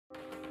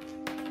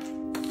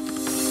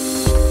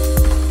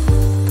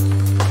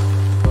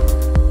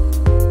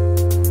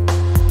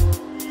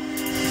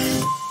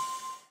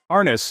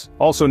Arnis,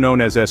 also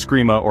known as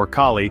Eskrima or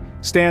Kali,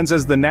 stands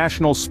as the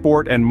national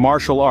sport and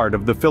martial art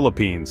of the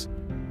Philippines.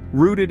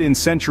 Rooted in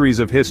centuries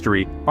of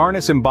history,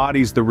 Arnis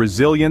embodies the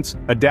resilience,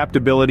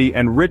 adaptability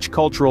and rich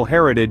cultural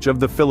heritage of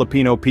the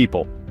Filipino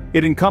people.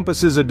 It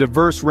encompasses a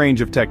diverse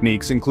range of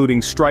techniques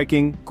including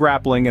striking,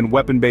 grappling and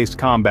weapon-based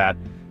combat,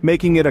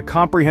 making it a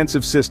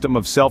comprehensive system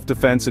of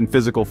self-defense and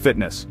physical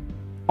fitness.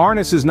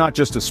 Arnis is not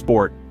just a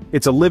sport,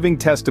 it's a living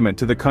testament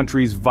to the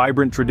country's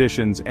vibrant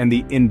traditions and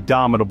the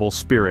indomitable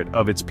spirit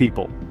of its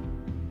people.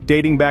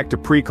 Dating back to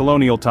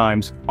pre-colonial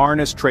times,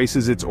 Arnis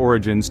traces its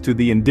origins to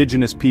the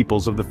indigenous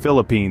peoples of the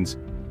Philippines,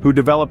 who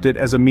developed it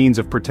as a means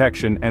of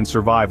protection and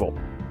survival.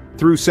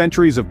 Through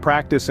centuries of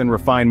practice and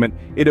refinement,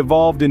 it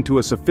evolved into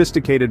a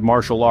sophisticated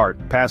martial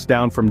art passed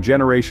down from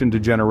generation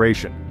to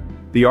generation.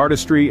 The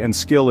artistry and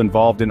skill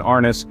involved in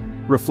Arnis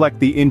reflect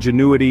the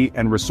ingenuity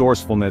and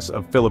resourcefulness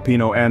of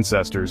Filipino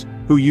ancestors,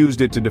 who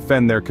used it to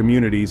defend their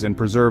communities and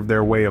preserve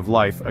their way of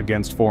life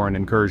against foreign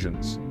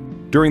incursions.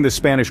 During the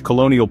Spanish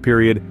colonial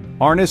period,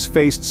 Arnis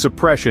faced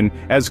suppression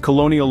as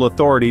colonial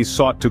authorities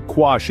sought to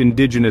quash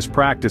indigenous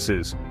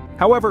practices.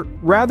 However,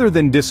 rather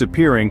than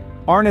disappearing,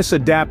 Arnis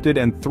adapted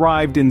and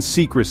thrived in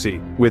secrecy,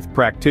 with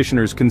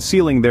practitioners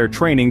concealing their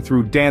training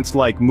through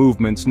dance-like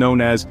movements known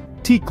as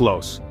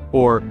tiklos,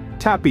 or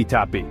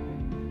tapi-tapi.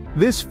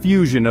 This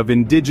fusion of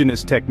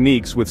indigenous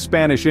techniques with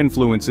Spanish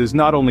influences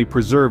not only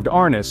preserved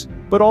Arnis,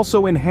 but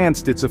also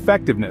enhanced its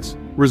effectiveness,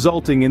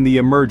 resulting in the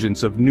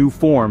emergence of new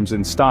forms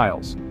and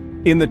styles.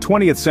 In the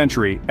 20th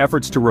century,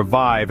 efforts to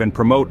revive and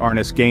promote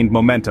Arnis gained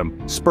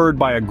momentum, spurred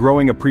by a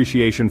growing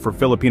appreciation for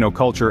Filipino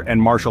culture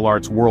and martial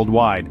arts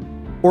worldwide.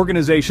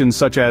 Organizations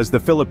such as the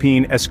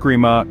Philippine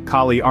Eskrima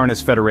Kali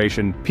Arnis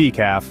Federation,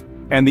 PCAF,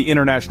 and the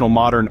International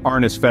Modern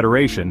Arnis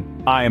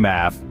Federation,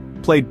 IMAF,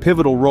 played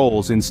pivotal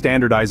roles in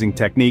standardizing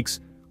techniques,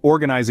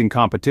 organizing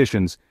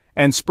competitions,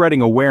 and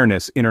spreading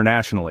awareness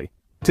internationally.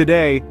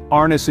 Today,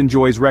 Arnis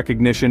enjoys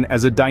recognition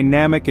as a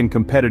dynamic and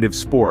competitive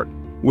sport,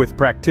 with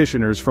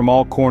practitioners from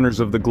all corners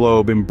of the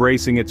globe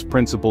embracing its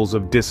principles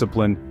of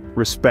discipline,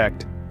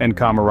 respect, and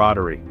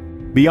camaraderie.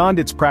 Beyond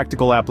its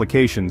practical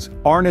applications,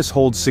 Arnis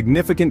holds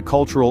significant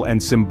cultural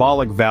and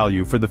symbolic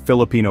value for the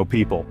Filipino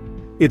people.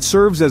 It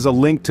serves as a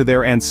link to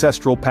their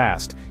ancestral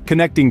past,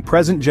 connecting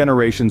present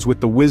generations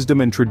with the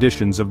wisdom and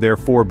traditions of their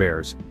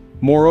forebears.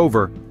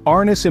 Moreover,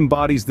 Arnis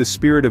embodies the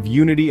spirit of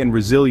unity and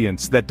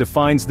resilience that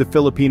defines the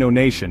Filipino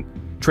nation,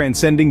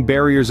 transcending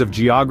barriers of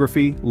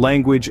geography,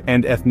 language,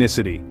 and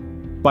ethnicity.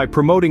 By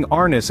promoting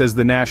Arnis as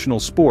the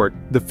national sport,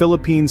 the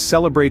Philippines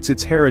celebrates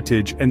its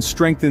heritage and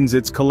strengthens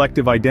its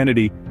collective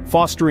identity,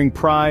 fostering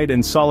pride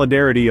and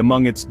solidarity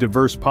among its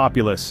diverse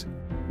populace.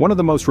 One of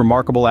the most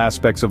remarkable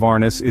aspects of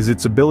Arnis is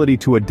its ability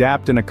to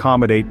adapt and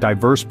accommodate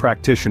diverse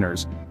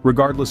practitioners,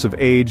 regardless of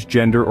age,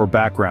 gender, or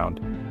background.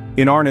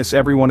 In Arnis,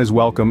 everyone is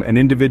welcome and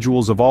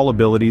individuals of all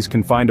abilities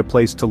can find a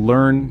place to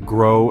learn,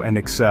 grow, and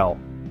excel.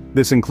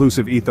 This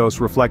inclusive ethos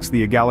reflects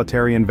the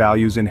egalitarian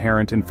values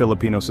inherent in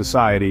Filipino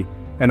society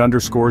and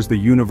underscores the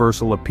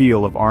universal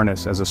appeal of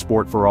Arnis as a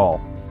sport for all.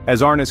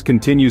 As Arnis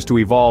continues to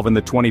evolve in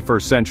the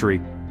 21st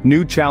century,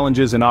 new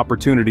challenges and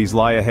opportunities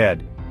lie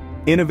ahead.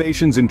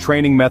 Innovations in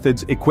training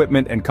methods,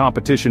 equipment, and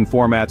competition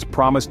formats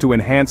promise to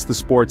enhance the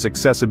sport's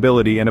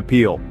accessibility and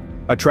appeal,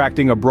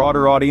 attracting a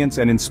broader audience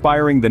and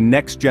inspiring the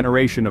next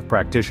generation of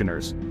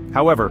practitioners.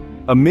 However,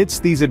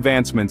 amidst these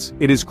advancements,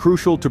 it is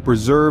crucial to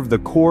preserve the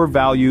core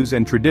values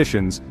and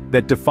traditions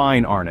that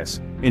define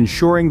Arnis,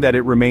 ensuring that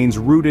it remains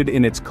rooted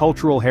in its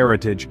cultural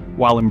heritage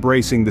while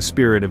embracing the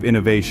spirit of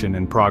innovation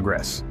and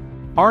progress.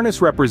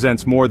 Arnis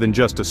represents more than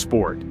just a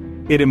sport.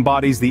 It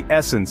embodies the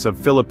essence of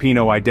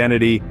Filipino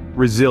identity,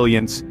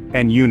 resilience,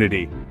 and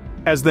unity.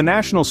 As the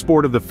national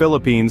sport of the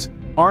Philippines,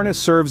 Arnis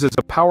serves as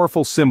a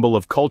powerful symbol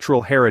of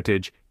cultural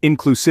heritage,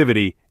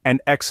 inclusivity,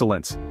 and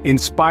excellence,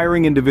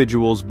 inspiring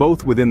individuals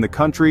both within the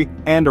country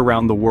and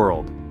around the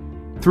world.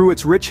 Through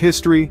its rich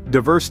history,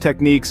 diverse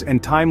techniques,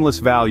 and timeless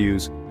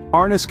values,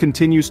 Arnis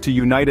continues to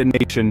unite a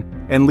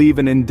nation and leave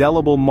an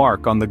indelible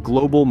mark on the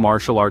global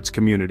martial arts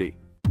community.